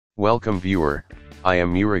Welcome viewer, I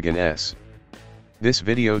am Murugan S. This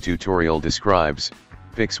video tutorial describes,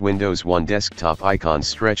 fix Windows 1 desktop icon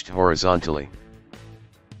stretched horizontally.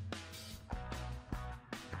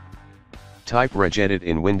 Type regedit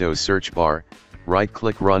in Windows search bar,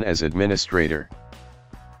 right-click Run as administrator.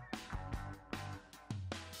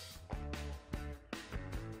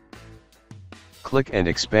 Click and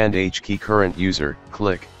expand H key current user,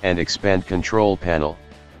 click and expand control panel.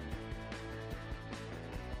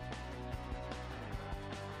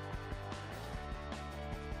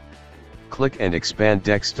 Click and expand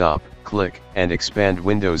desktop, click and expand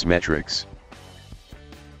Windows metrics.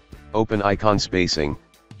 Open icon spacing,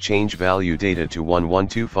 change value data to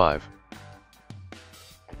 1125.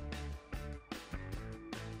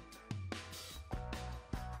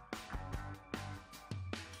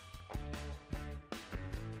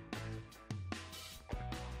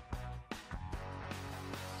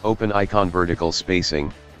 Open icon vertical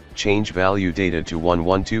spacing, change value data to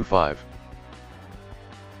 1125.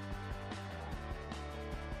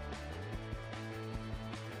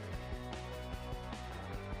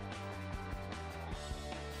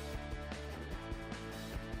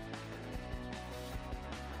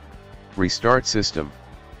 Restart system.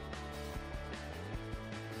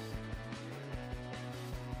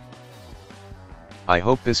 I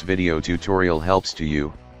hope this video tutorial helps to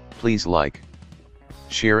you. Please like,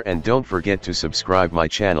 share and don't forget to subscribe my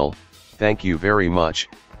channel. Thank you very much.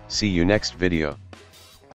 See you next video.